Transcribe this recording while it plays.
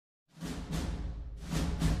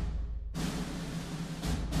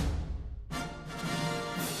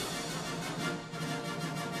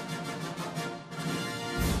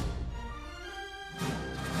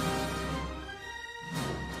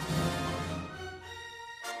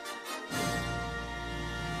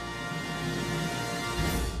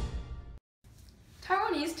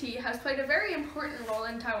tea has played a very important role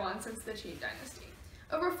in Taiwan since the Qing dynasty.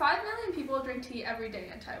 Over 5 million people drink tea every day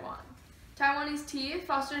in Taiwan. Taiwanese tea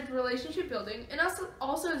fosters relationship building and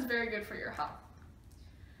also is very good for your health.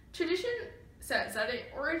 Tradition says that it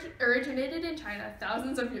originated in China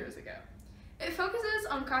thousands of years ago. It focuses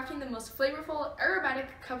on crafting the most flavorful, aromatic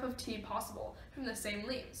cup of tea possible from the same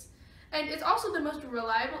leaves, and it's also the most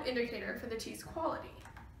reliable indicator for the tea's quality.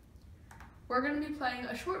 We're going to be playing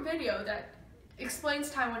a short video that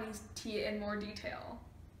explains Taiwanese tea in more detail.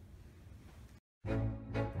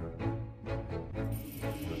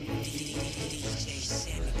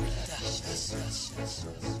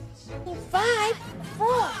 5,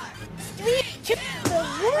 4, 3, 2,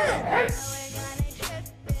 1.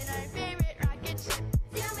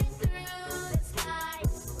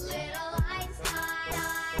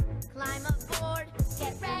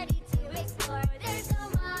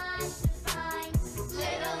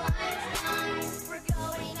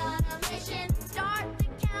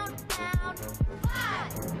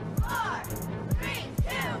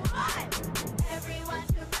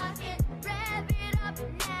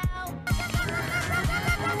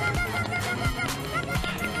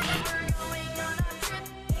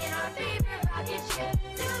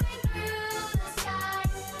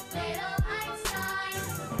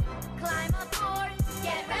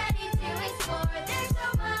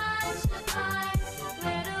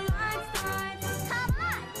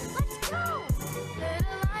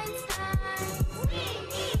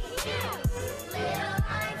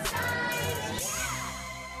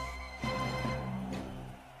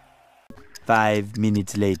 Five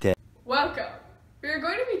minutes later. Welcome! We are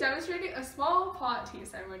going to be demonstrating a small pot tea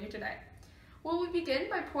ceremony today. We'll begin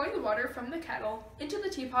by pouring the water from the kettle into the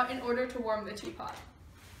teapot in order to warm the teapot.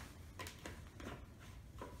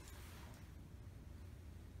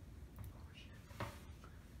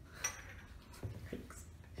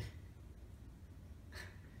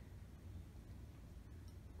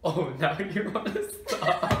 Oh, now you want to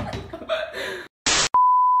stop.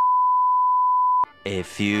 A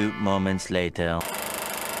few moments later.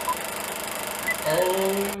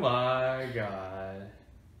 Oh my god.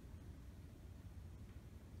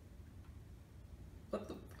 What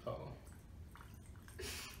the? Oh.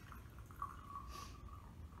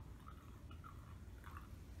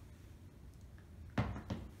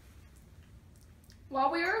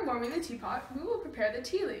 While we are warming the teapot, we will prepare the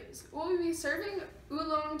tea leaves. We will be serving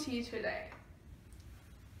oolong tea today.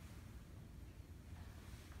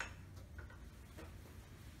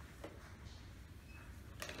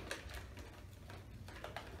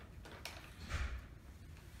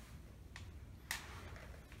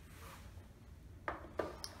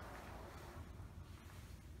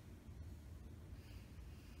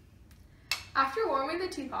 After warming the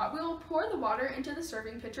teapot, we will pour the water into the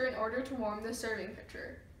serving pitcher in order to warm the serving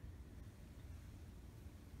pitcher.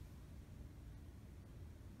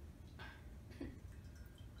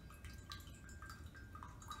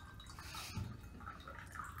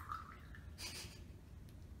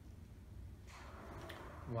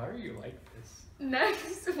 Why are you like this?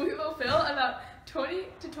 Next, we will fill about 20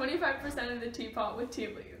 to 25% of the teapot with tea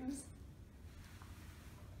leaves.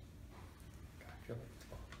 God, You're the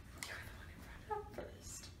one who brought it up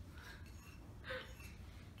first.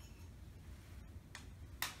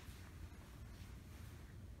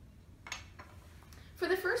 For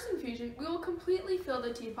the first infusion, we will completely fill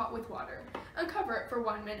the teapot with water and cover it for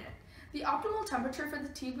 1 minute. The optimal temperature for the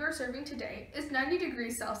tea we are serving today is 90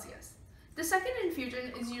 degrees Celsius. The second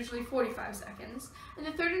infusion is usually 45 seconds, and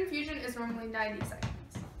the third infusion is normally 90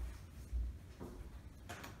 seconds.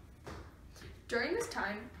 During this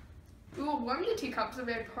time, we will warm the teacups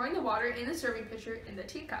by pouring the water in the serving pitcher in the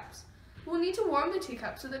teacups. We'll need to warm the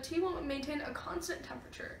teacup so the tea will maintain a constant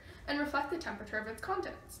temperature and reflect the temperature of its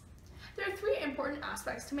contents. There are 3 important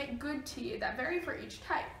aspects to make good tea that vary for each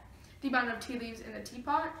type: the amount of tea leaves in the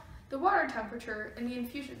teapot, the water temperature, and the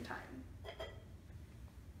infusion time.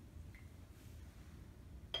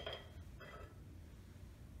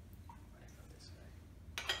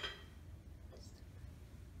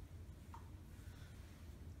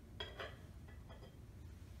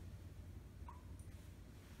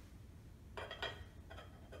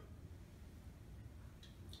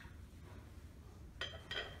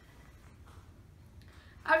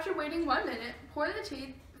 After waiting 1 minute, pour the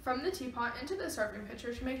tea from the teapot into the serving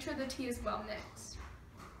pitcher to make sure the tea is well mixed.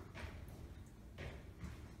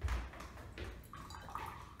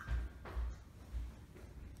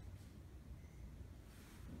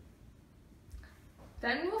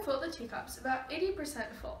 Then we'll fill the teacups about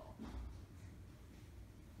 80% full.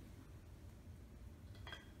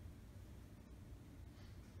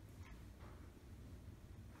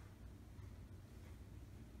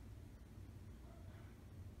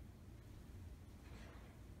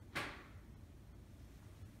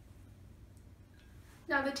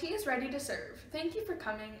 Now the tea is ready to serve. Thank you for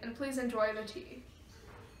coming, and please enjoy the tea.